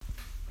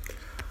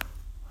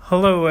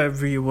Hello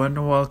everyone,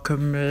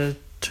 welcome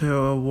to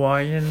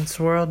Hawaiian's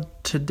World.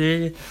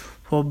 Today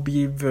will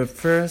be the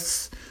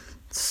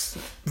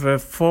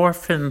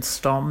fourth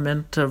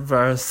installment of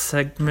our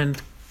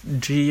segment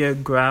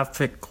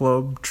Geographic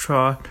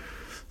Globetrot.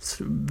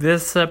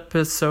 This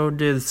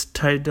episode is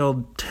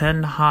titled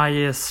 10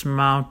 Highest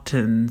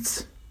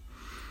Mountains.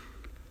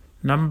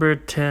 Number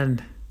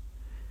 10,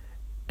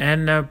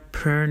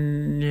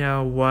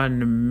 Annapurna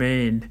 1,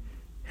 Maine,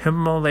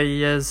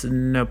 Himalayas,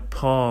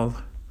 Nepal.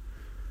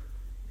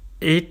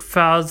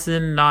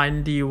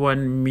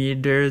 8,091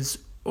 meters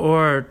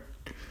or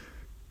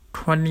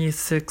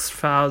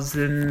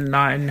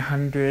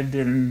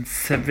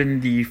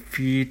 26,970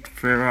 feet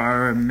for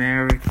our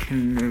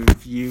American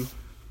view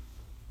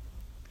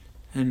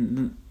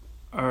and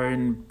our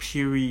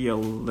imperial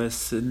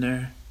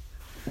listener.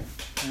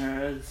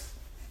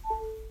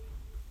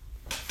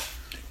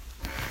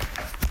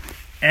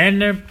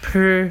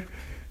 Annapurna,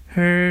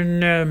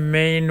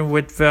 Maine,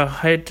 with the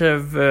height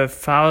of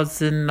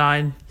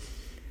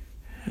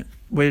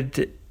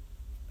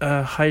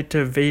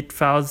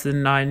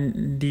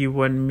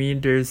 8,091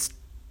 meters,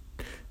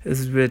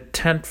 is the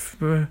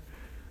 10th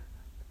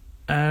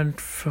and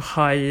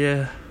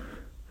highest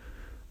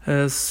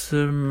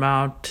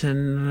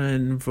mountain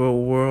in the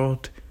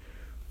world,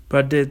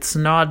 but it's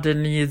not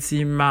an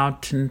easy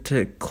mountain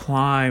to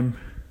climb.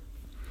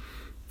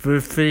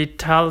 The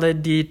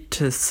fatality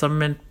to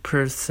summit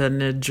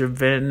percentage of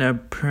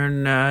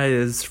Annapurna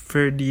is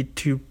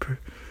 32%.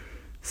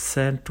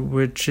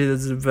 Which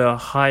is the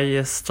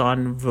highest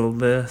on the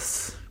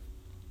list.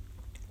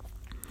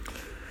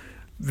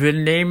 The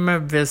name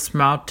of this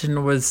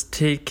mountain was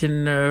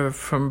taken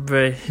from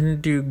the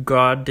Hindu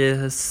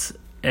goddess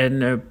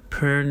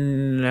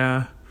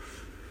Annapurna.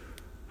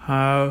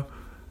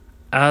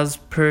 As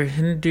per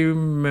Hindu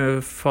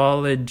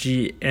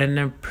mythology,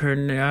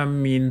 Annapurna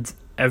means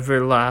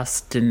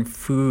everlasting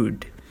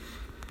food.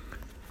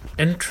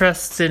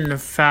 Interesting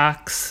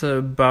facts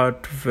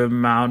about the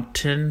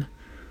mountain.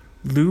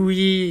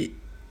 Louis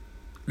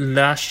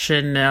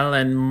Lachenel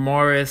and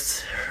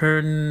Maurice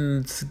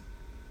Herzog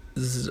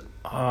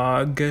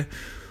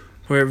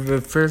were the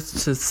first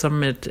to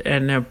summit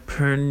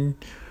Annapurna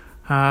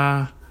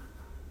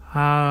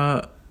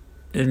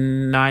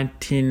in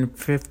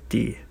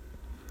 1950.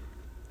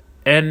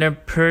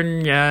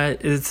 Annapurna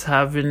is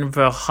having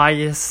the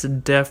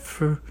highest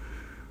death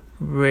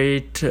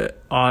rate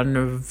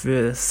on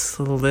this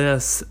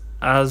list.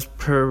 As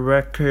per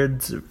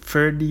records,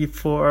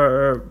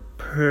 34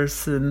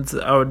 persons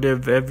out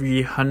of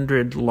every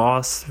 100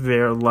 lost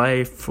their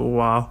life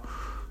while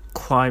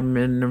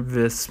climbing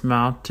this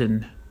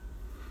mountain.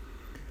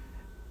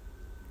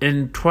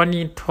 In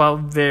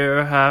 2012,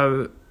 there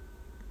have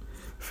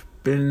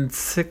been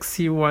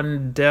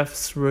 61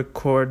 deaths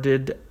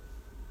recorded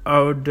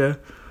out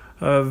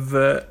of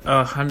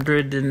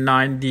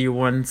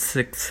 191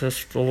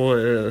 successful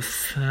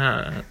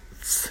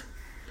ascents.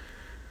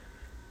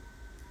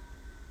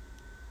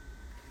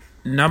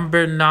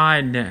 Number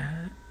 9,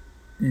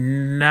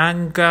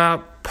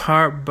 Nanga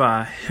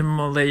Parbat,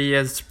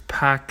 Himalayas,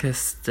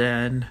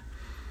 Pakistan.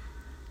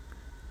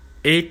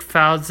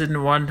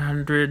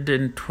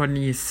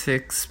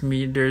 8,126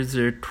 meters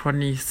or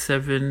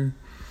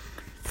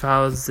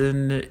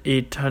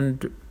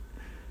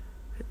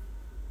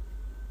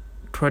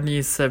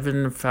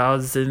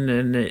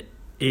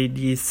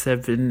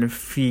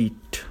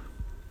feet.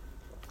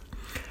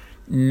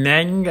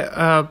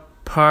 Nanga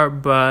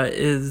Parbat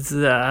is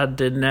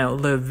at an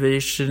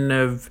elevation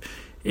of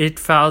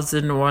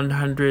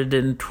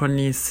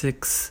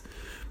 8,126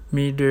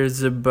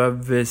 meters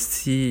above the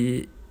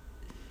sea,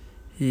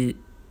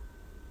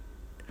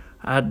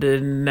 at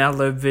an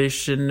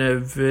elevation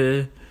of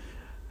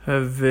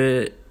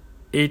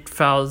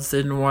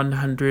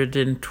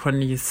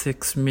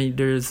 8,126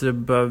 meters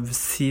above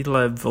sea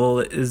level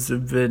is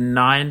the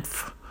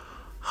 9th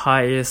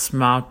highest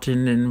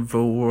mountain in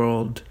the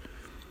world.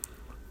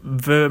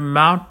 The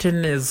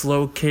mountain is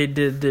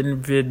located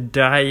in the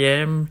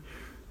Diam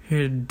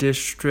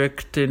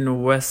district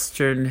in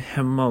western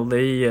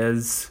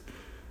Himalayas,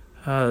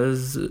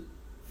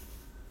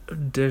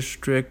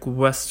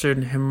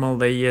 western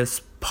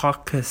Himalayas,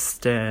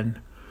 Pakistan.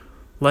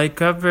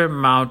 Like other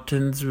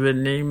mountains, the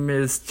name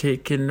is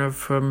taken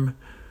from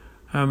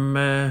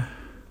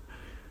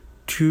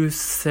two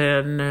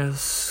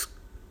Sanskrit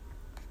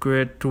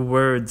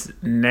words,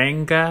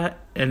 Nanga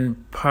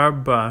and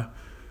Parbat,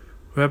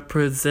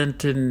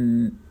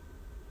 representing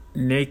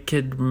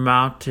naked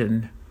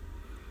mountain.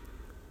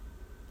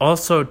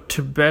 Also,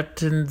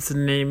 Tibetans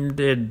named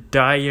it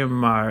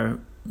Diamar,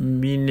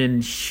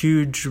 meaning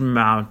huge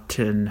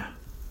mountain.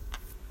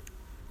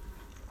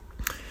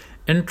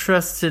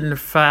 Interesting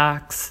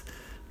facts.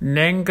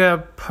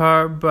 Nanga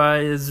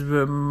Parbat is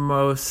the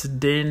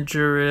most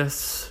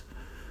dangerous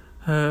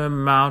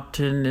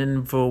mountain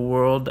in the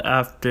world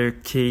after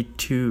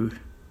K2.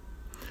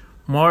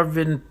 More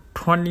than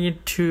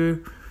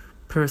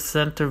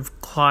 22%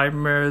 of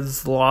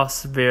climbers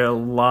lost their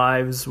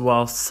lives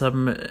while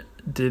summiting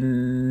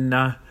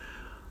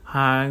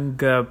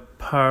Nanga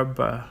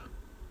Parbat.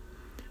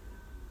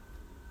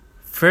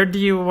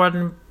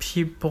 31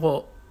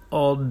 people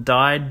all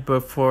died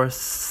before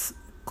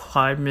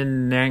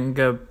climbing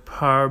Nanga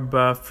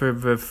Parbat for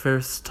the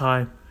first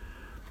time,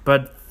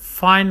 but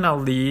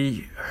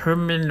finally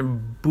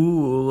Herman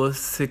Boole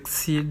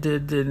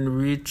succeeded in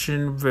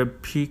reaching the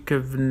peak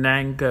of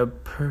Nanga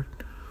Parbat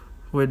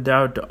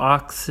without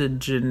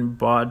oxygen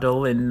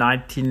bottle in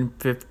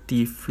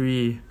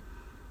 1953.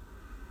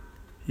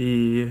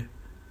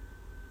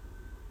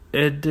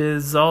 It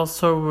is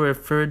also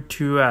referred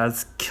to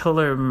as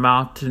Killer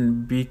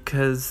Mountain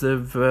because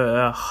of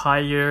a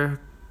higher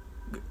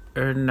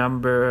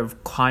number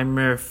of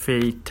climber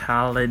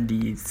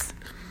fatalities.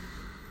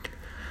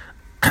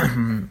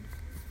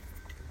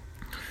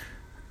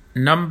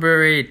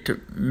 Number 8.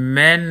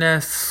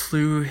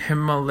 Manaslu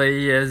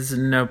Himalayas,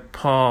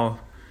 Nepal.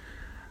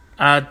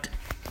 At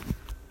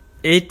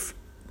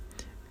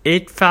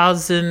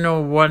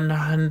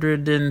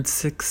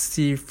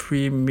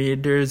 8,163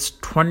 meters,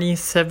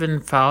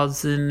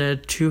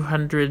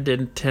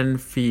 27,210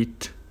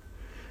 feet.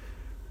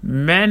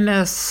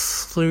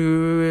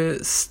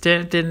 Manaslu,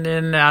 standing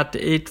in at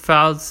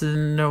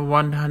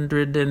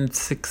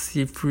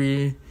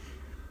 8,163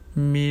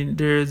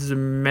 meters,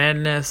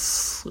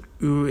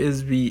 Manaslu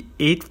is the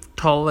 8th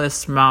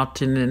tallest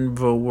mountain in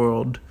the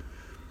world.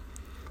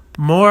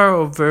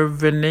 Moreover,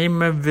 the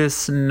name of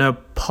this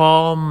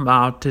Nepal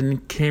mountain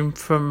came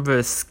from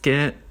the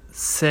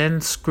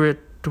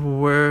Sanskrit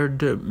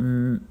word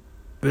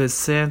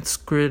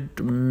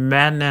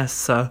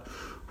Manasa,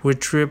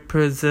 which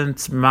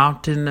represents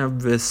mountain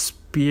of the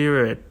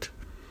spirit.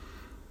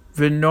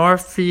 The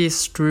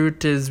northeast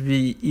route is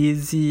the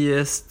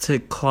easiest to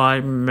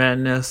climb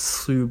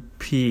Manaslu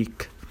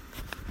Peak.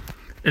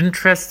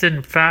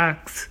 Interesting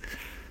facts.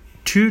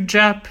 2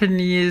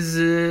 Japanese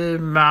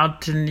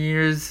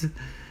mountaineers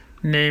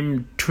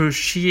named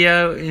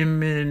Toshio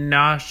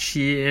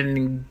Imanashi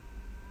and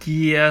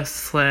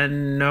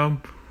Gyeongsang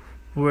Nom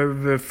were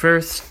the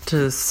first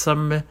to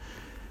summit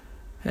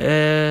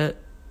at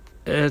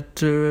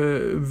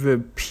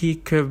the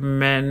peak of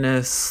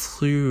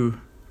Manaslu.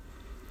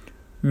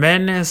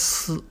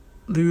 Manaslu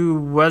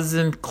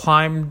wasn't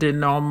climbed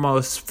in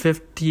almost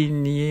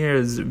 15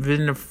 years.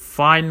 Then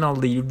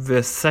finally,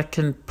 the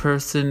second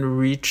person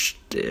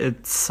reached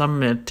its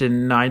summit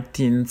in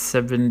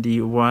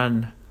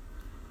 1971.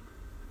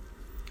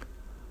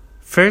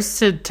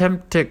 First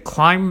attempt to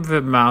climb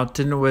the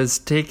mountain was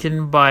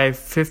taken by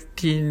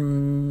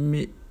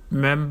 15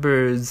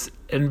 members,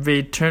 and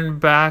they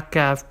turned back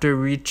after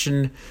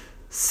reaching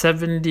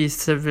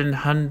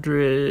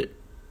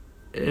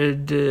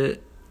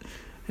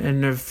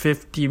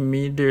 7,750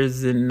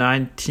 meters in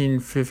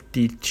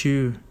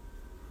 1952.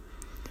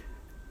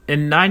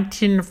 In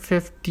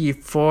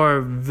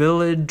 1954,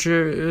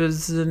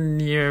 villagers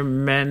near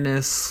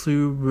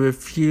Manaslu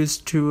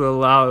refused to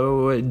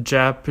allow a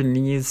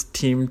Japanese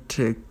team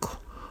to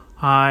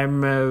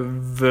climb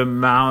the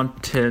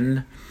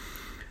mountain,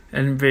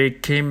 and they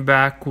came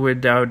back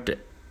without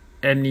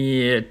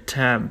any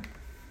attempt.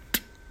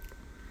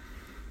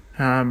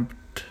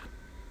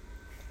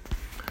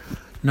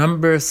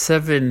 Number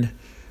 7.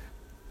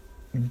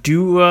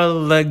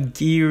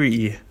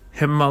 Dhaulagiri,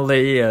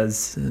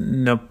 Himalayas,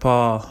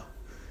 Nepal.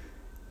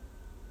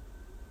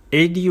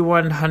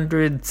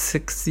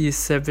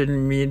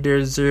 8,167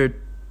 meters or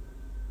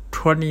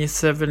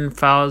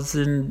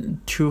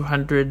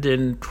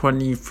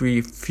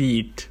 27,223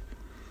 feet.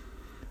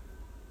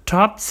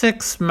 Top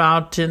 6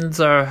 mountains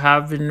are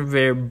having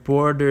their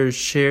borders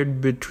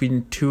shared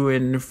between 2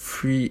 and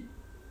 3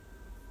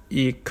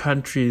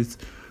 countries,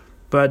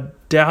 but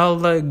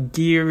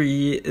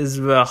Dhaulagiri is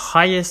the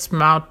highest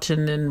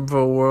mountain in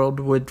the world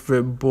with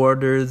the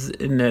borders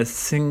in a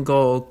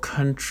single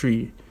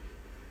country.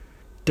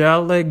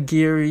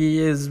 Dhaulagiri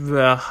is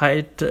the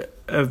height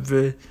of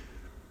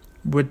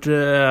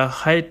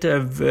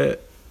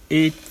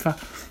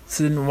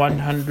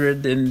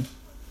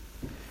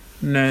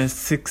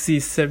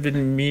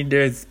 8,167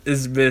 meters,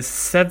 is the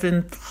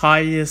 7th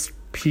highest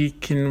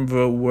peak in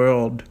the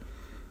world.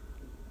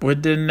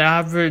 With an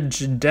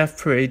average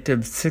death rate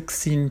of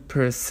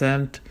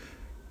 16%,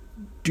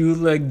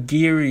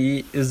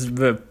 Dhaulagiri is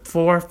the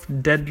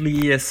 4th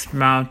deadliest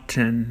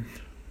mountain.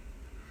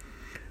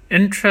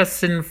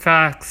 Interesting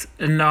facts.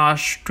 An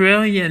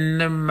Australian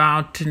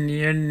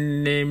mountaineer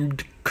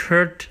named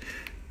Kurt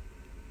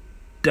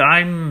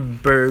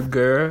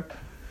Diemberger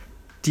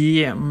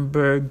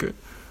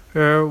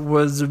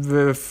was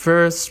the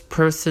first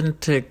person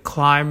to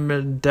climb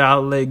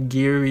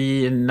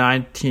Dhaulagiri in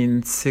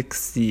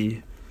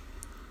 1960.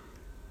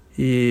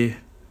 It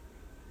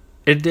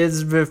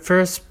is the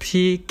first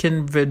peak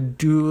in the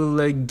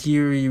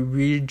Dhaulagiri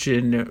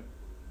region,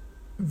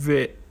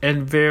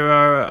 and there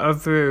are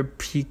other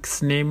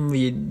peaks,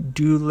 namely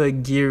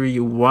Dhaulagiri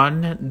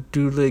 1,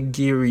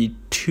 Dhaulagiri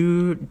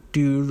 2,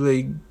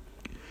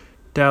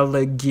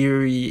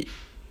 Dhaulagiri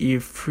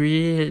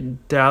 3,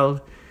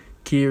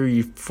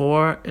 Dhaulagiri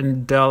 4,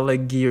 and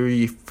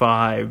Dhaulagiri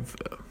 5.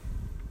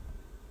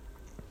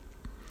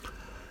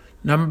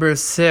 Number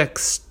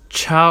 6,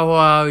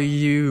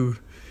 Chaoyu,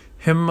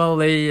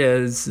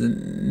 Himalayas,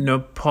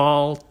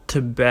 Nepal,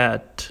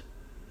 Tibet.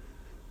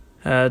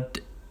 At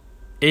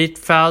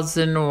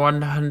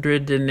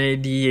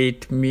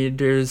 8,188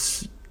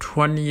 meters,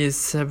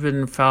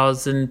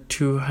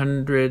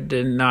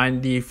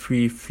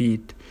 27,293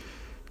 feet.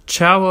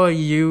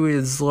 Chaoyu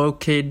is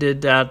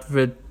located at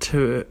the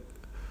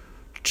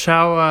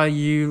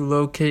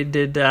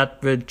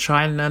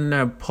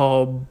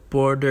China-Nepal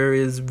border,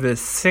 is the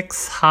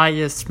 6th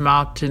highest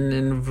mountain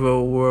in the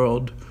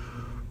world.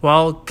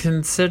 While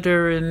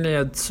considering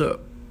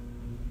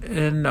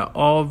in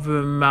all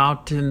the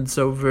mountains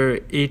over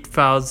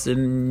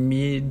 8,000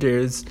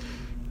 meters,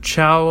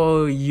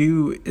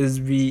 Chaoyu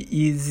is the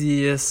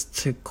easiest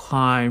to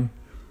climb.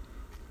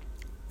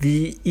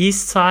 The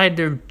east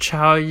side of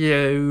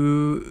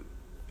Chaoyu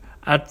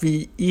At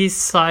the east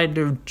side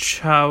of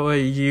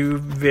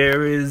Chaoyu,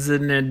 there is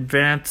an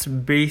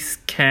advanced base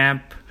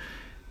camp,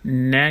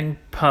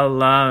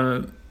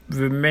 Nangpala,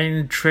 the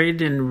main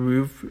trading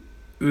route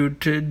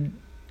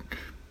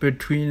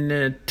between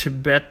the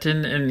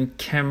Tibetan and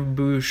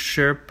Khumbu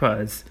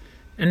Sherpas.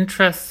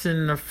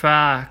 Interesting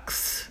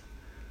facts.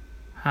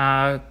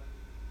 The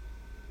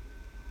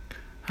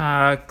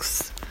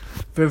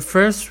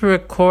first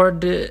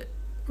recorded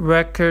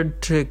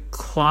record to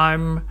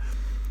climb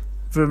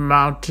the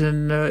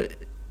mountain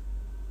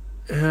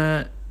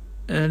and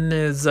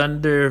is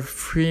under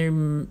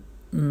 3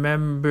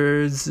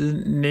 members,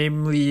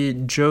 namely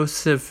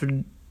Joseph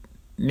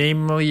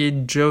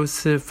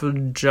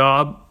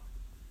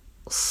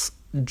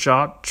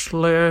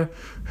Jochler,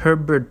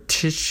 Herbert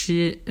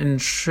Tichy, and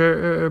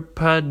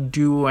Sherpa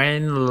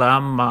Duane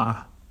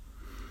Lama.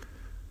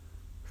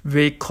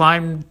 They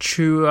climbed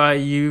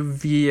Chaoyu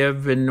via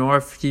the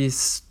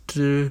northeast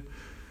region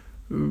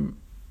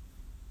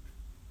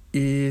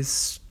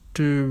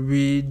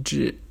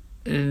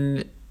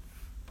in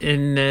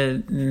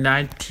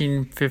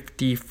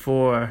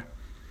 1954.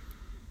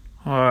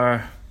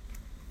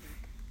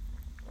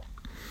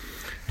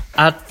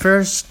 At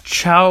first,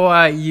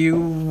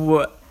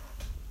 Chaoyu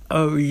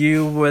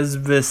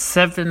was the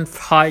 7th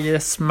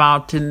highest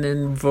mountain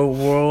in the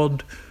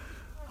world.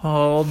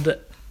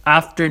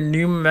 After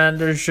new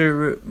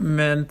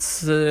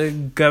measurements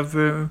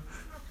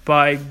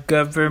by a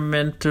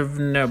government of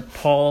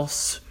Nepal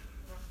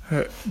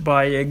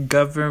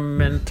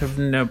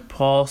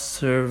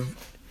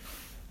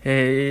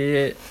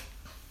survey,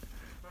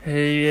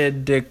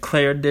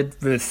 declared it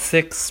the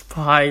 6th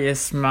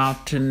highest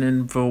mountain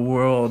in the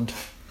world.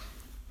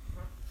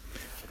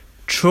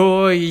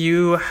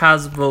 Chaoyu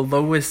has the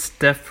lowest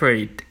death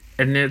rate,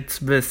 and it's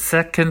the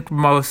 2nd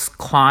most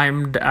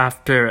climbed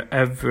after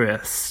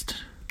Everest.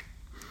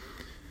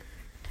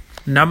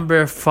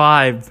 Number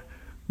 5,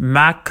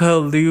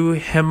 Makalu,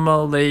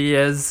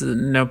 Himalayas,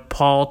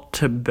 Nepal,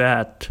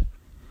 Tibet.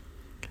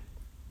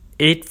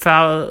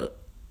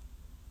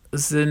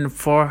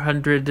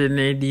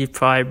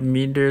 8,485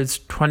 meters,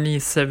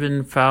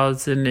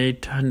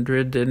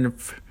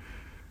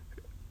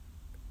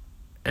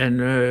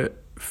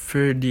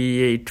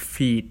 27,838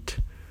 feet.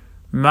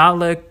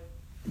 Makalu,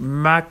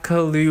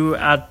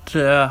 at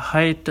a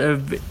height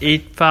of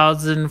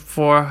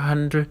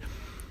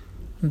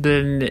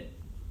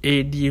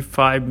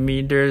 8,485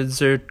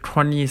 meters, or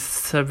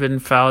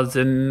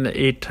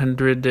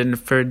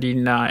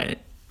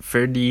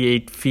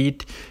 27,838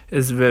 feet,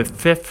 is the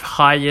 5th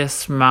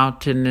highest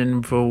mountain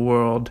in the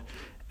world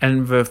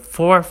and the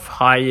 4th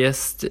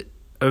highest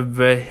of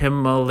the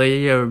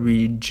Himalaya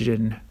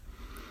region.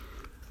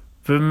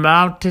 The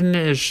mountain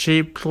is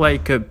shaped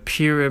like a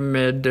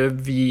pyramid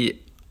of the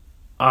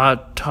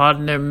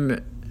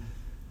autonomous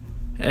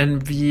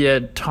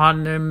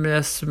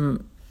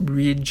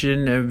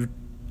region of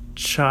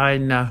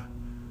China.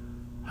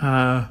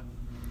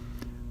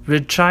 The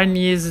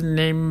Chinese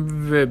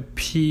name the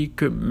peak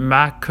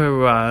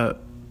Makara.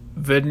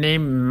 The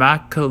name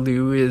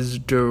Makalu is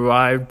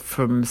derived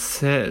from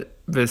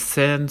the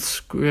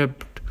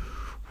Sanskrit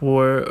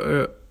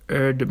word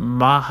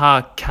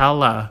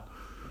Mahakala,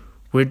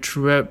 which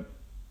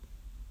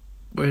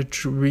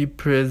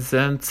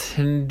represents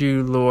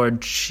Hindu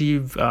Lord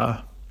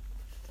Shiva.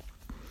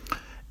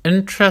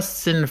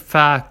 Interesting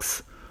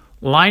facts.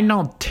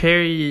 Lionel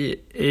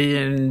Terry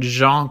and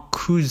Jean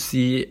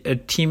Cousy, a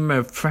team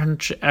of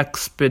French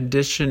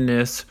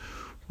expeditionists,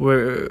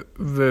 were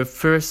the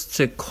first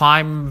to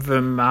climb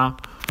the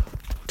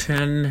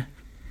mountain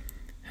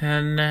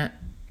in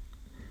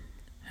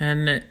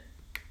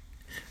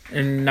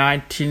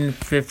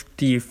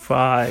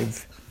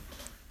 1955.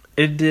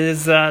 It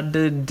is at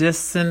a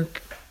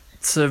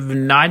distance of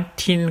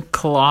 19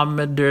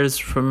 kilometers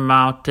from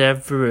Mount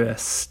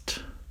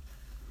Everest.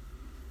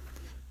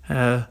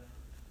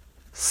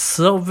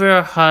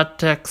 Silver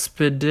Hut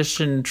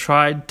expedition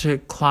tried to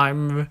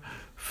climb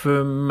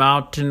the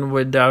mountain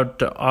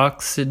without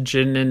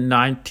oxygen in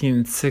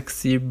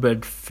 1960,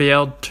 but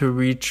failed to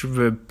reach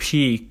the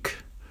peak.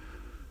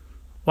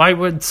 Why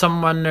would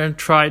someone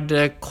try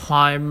to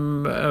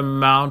climb a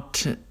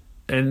mountain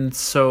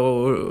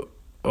so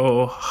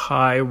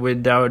high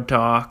without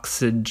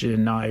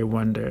oxygen, I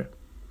wonder.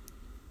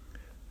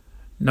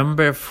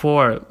 Number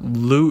 4,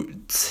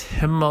 Lutz,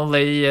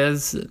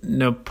 Himalayas,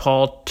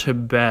 Nepal,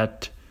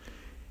 Tibet.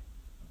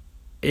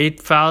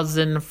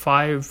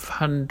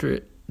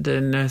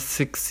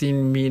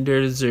 8,516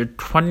 meters or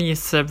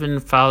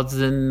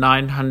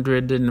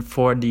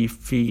 27,940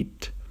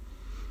 feet.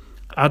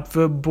 At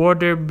the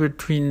border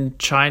between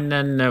China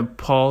and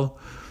Nepal,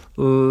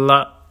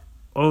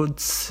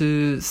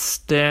 Laotsu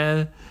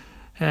stands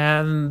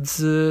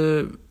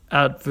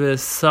at the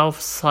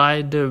south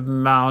side of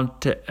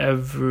Mount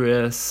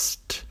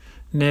Everest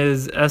and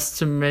is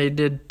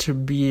estimated to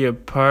be a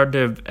part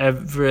of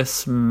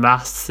Everest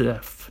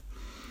Massif.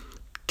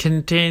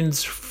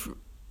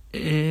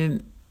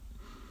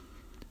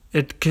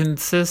 It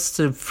consists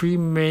of 3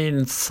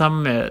 main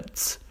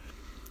summits.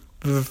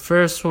 The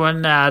first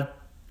one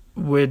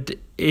with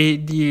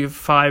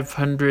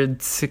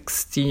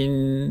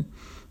 8,516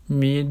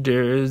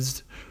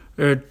 meters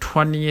or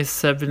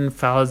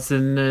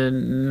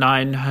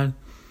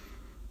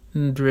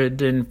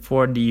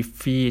 27,940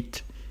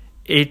 feet.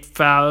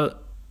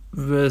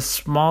 The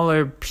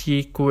smaller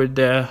peak with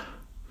a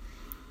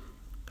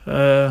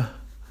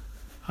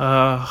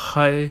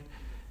high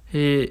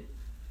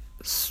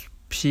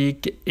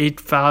peak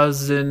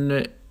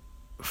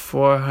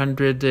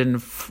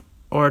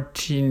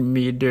 8,414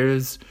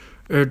 meters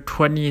or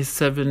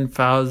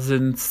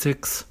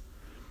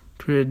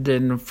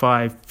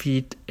 27,605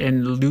 feet,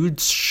 and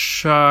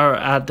Lutz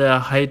at a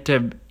height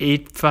of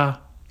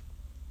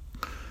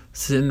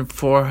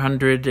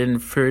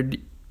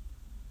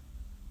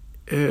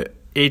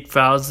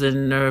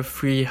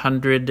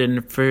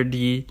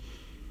 8,330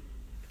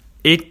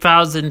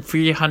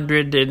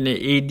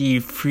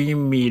 8,383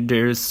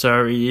 meters,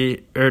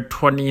 or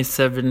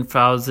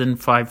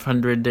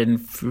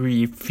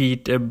 27,503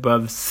 feet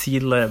above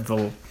sea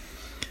level.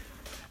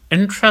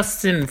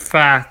 Interesting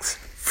facts.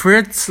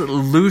 Fritz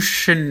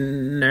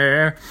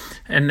Leuschner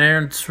and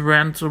Ernst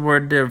Renz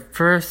were the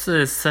first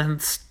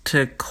ascents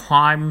to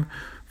climb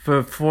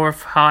the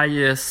 4th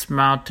highest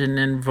mountain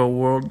in the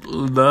world,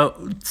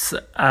 Lutz,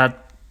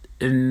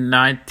 in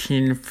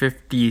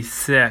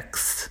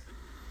 1956.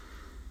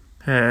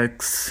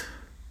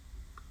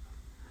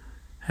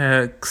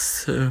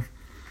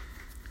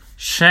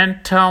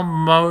 Chantal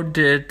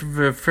Maudet,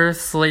 the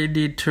first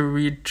lady to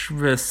reach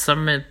the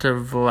summit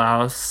of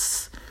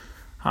Laos,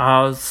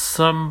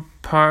 some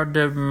part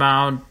of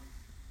Mount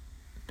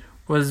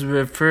was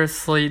the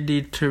first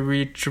lady to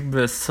reach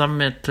the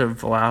summit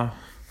of Laos.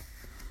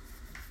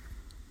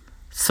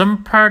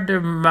 Some part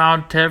of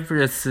Mount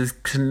Everest is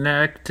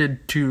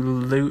connected to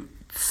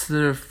Lutz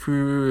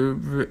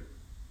through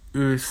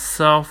the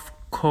South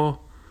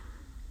Pole.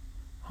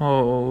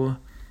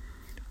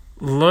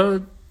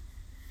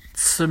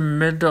 Lutz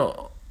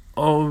middle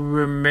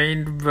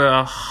remained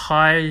the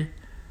highest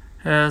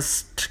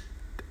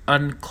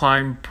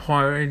unclimbed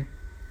point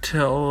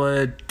till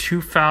a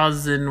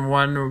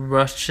 2001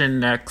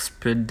 Russian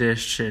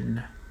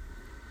expedition.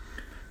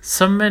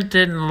 Summit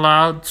in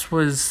Laos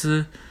was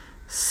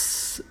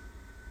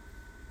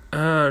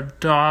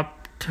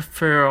stopped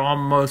for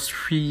almost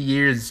 3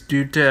 years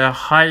due to a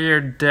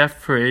higher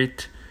death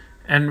rate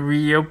and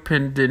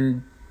reopened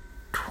in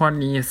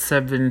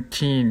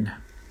 2017.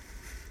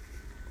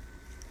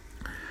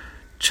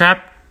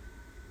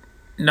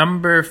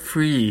 Number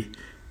 3,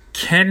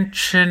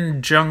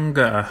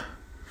 Kanchenjunga,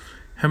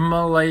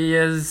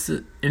 Himalayas,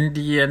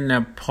 India,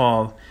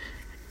 Nepal.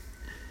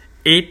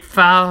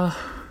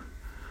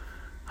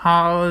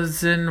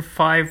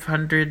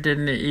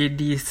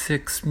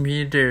 8,586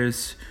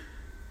 meters,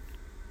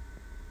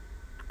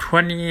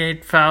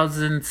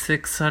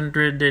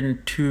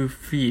 28,602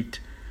 feet.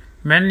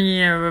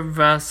 Many of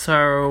us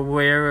are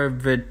aware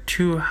of the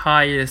 2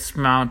 highest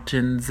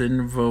mountains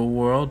in the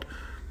world,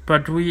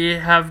 but we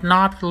have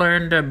not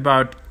learned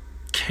about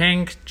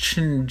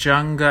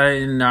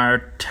Kanchenjunga in our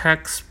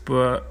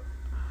textbook,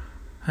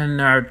 in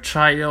our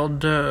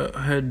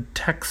childhood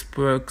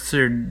textbooks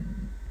or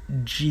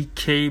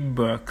GK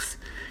books.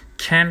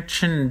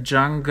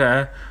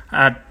 Kanchenjunga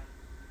at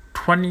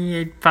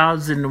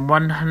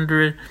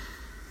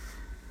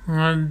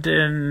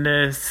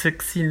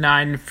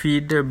 28,169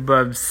 feet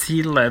above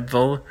sea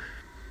level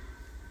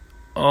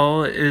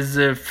is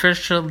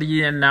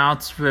officially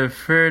announced the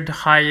 3rd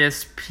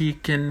highest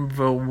peak in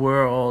the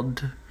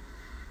world.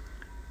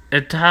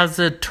 It has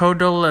a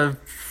total of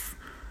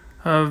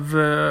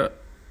 5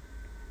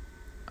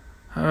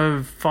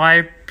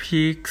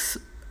 peaks,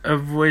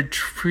 of which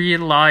 3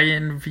 lie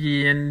in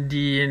the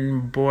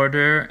Indian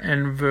border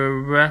and the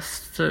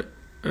rest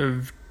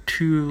of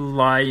 2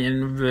 lie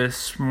in the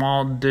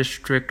small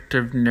district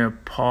of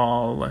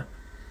Nepal.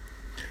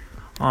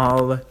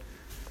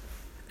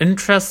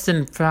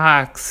 Interesting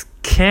facts.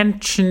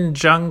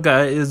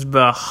 Kanchenjunga is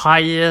the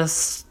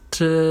highest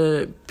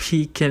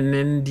peak in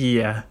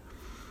India.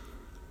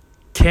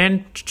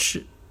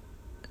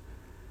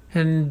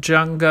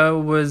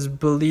 Kanchenjunga was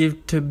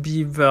believed to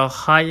be the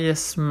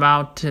highest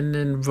mountain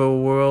in the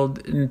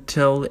world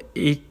until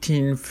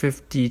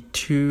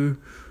 1852,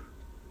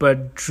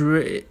 but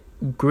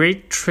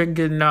Great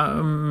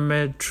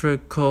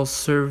Trigonometrical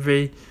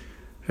Survey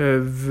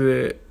of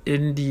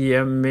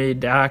India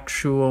made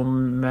actual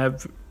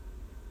measurements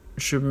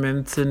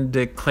and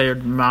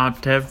declared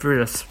Mount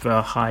Everest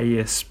the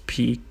highest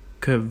peak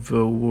of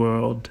the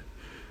world.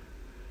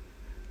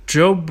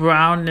 Joe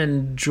Brown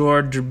and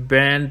George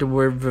Band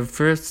were the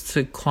first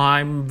to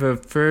climb the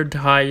third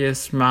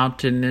highest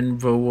mountain in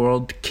the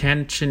world,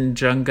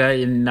 Kanchenjunga,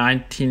 in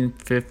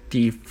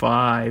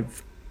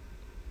 1955.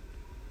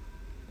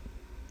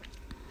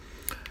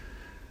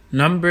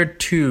 Number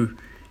 2,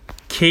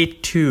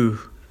 K2,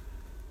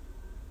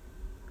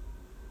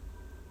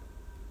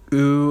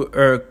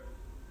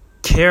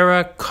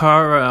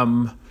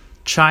 Karakoram,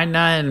 China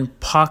and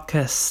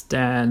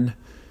Pakistan,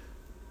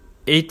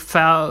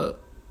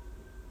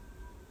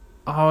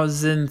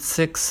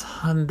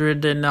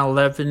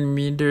 8,611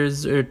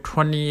 meters or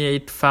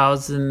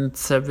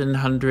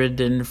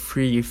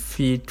 28,703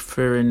 feet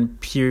for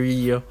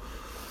imperial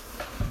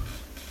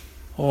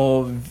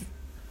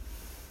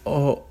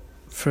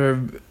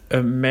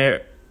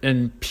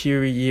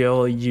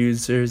imperial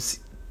users.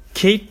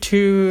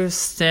 K2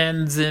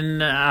 stands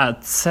in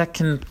at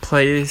second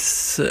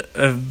place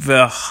of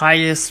the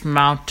highest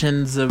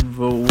mountains of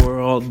the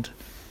world.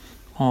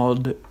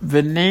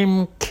 The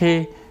name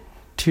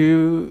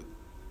K2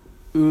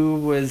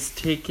 was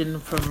taken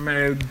from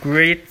a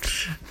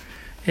Great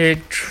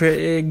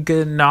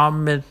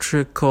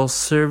Trigonometrical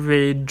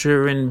Survey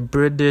during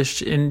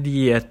British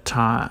India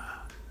time.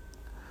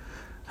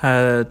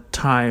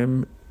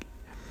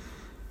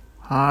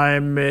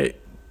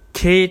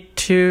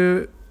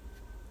 K2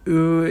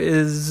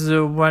 is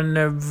one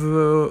of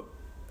the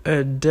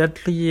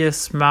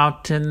deadliest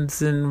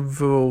mountains in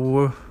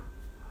the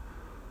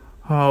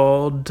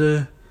world.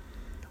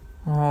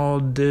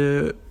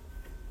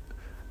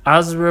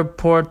 As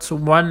reports,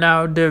 1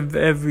 out of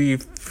every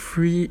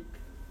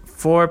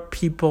 4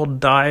 people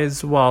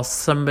dies while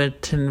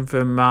summiting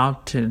the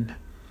mountain.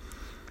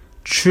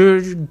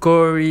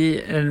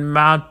 Churgori and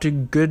Mount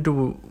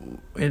Goodwin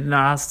in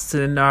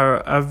Austin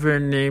are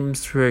other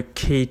names for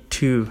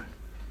K2.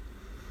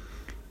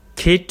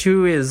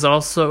 K2 is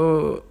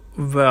also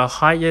the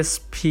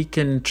highest peak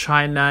in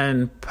China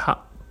and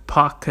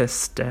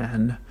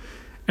Pakistan.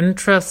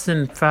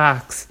 Interesting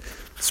facts.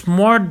 It's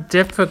more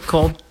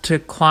difficult to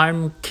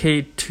climb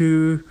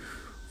K2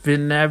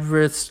 than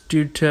Everest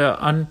due to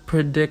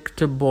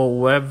unpredictable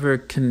weather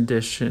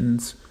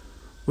conditions,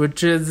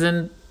 which is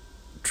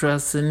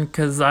interesting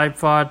because I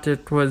thought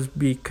it was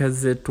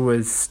because it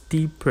was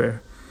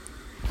steeper.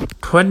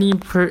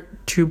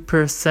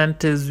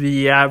 22% is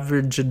the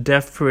average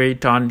death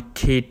rate on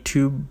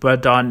K2,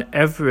 but on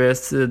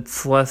Everest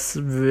it's less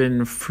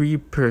than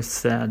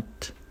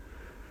 3%.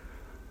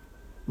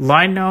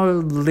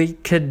 Lino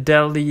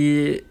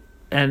Likadeli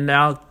and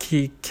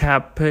Alki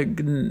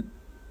Kapagni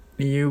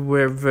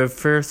were the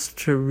first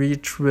to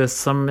reach the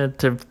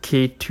summit of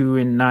K2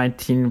 in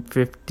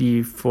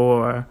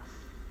 1954.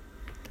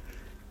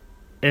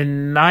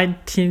 In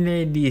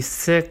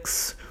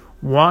 1986,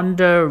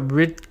 Wanda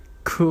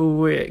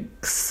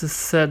Ritkowicz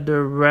set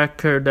a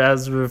record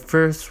as the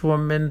first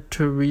woman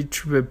to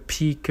reach the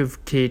peak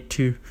of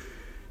K2.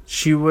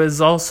 She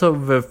was also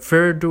the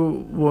third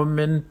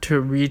woman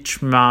to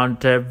reach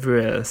Mount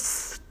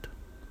Everest.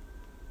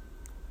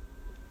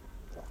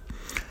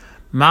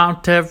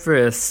 Mount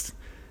Everest.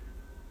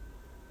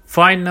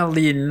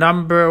 Finally,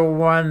 number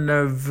 1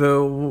 of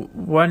the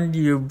one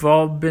you've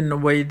all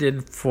been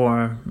waiting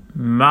for.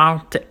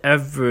 Mount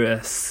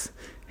Everest.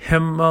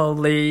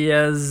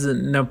 Himalayas,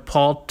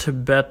 Nepal,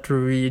 Tibet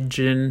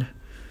region,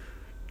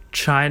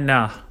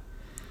 China.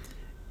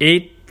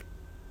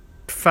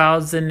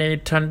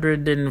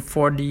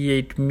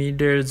 8,848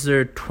 meters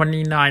or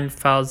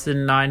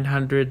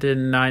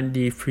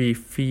 29,993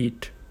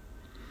 feet.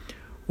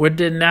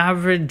 With an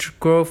average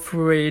growth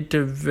rate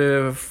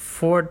of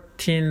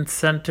 14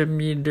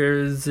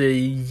 centimeters a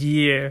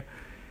year,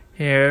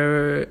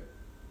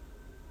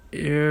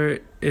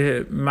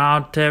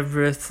 Mount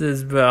Everest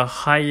is the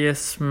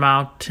highest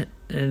mountain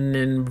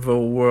in the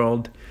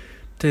world.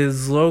 It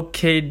is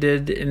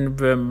located in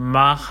the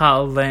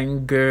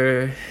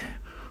Mahalangur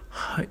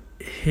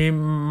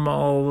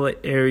Himal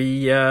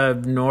area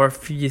of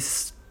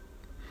northeast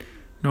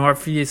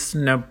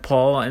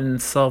Nepal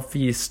and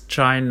southeast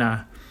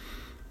China.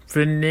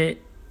 The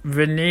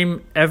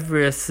name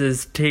Everest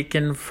is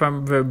taken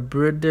from the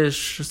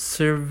British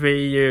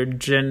Surveyor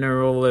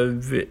General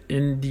of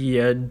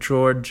India,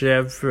 George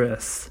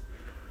Everest.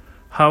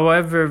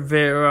 However,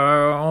 there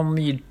are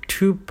only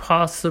 2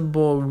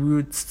 possible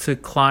routes to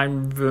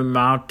climb the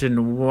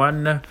mountain,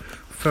 one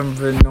from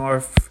the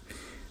north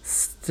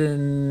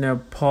in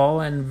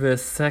Nepal and the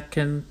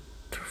second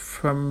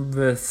from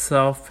the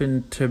south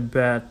in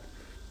Tibet.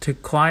 To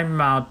climb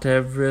Mount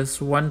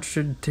Everest, one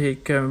should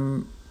take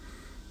a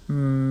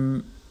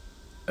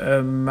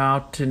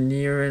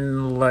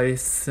mountaineering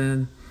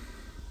license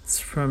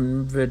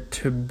from the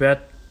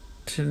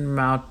Tibetan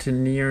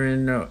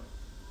Mountaineering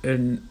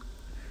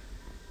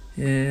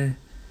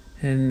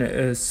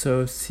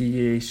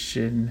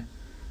Association.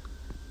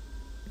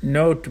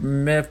 Note,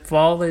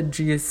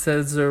 mythology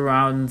says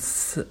around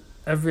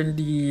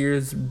 70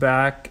 years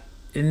back,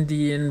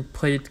 Indian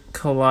plate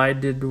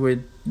collided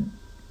with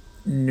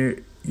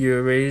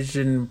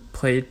Eurasian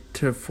plate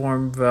to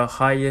form the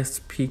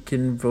highest peak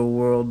in the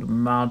world,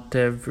 Mount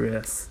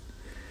Everest.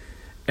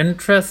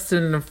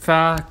 Interesting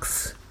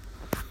facts.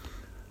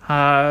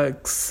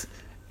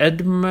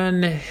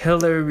 Edmund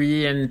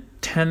Hillary and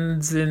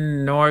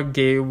Tenzin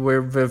Norgay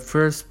were the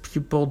first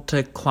people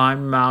to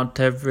climb Mount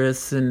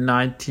Everest in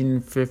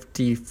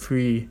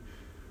 1953.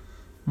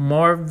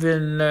 More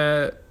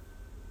than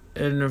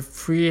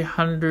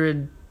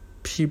 300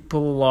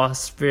 people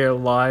lost their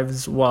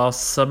lives while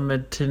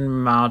summiting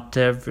Mount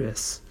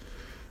Everest.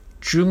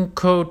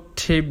 Junko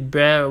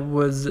Tibet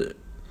was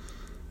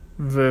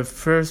the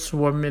first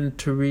woman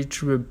to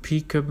reach the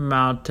peak of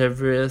Mount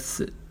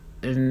Everest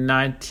in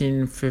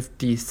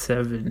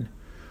 1957.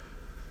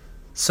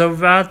 So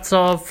that's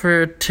all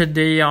for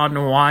today on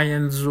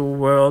Wyan's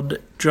World.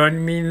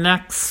 Join me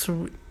next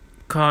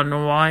week on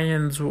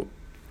Wyan's World.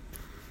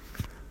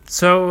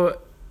 So,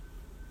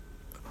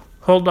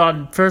 hold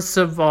on. First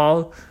of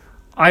all,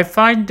 I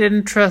find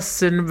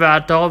interesting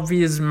that all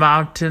these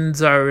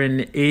mountains are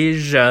in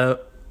Asia.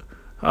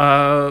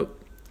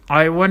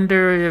 I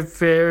wonder if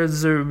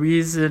there's a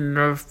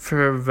reason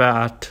for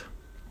that.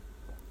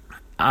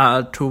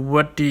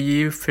 What do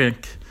you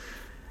think?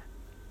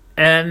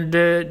 And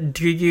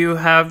do you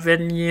have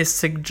any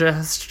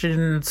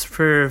suggestions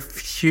for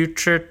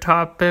future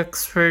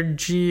topics for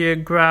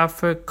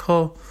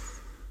geographical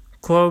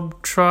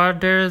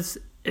globetrotters?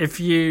 If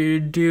you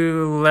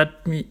do,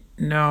 let me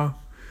know.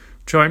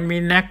 Join me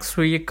next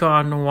week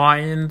on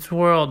Wyan's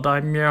World.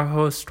 I'm your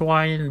host,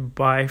 Wyan.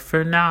 Bye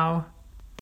for now.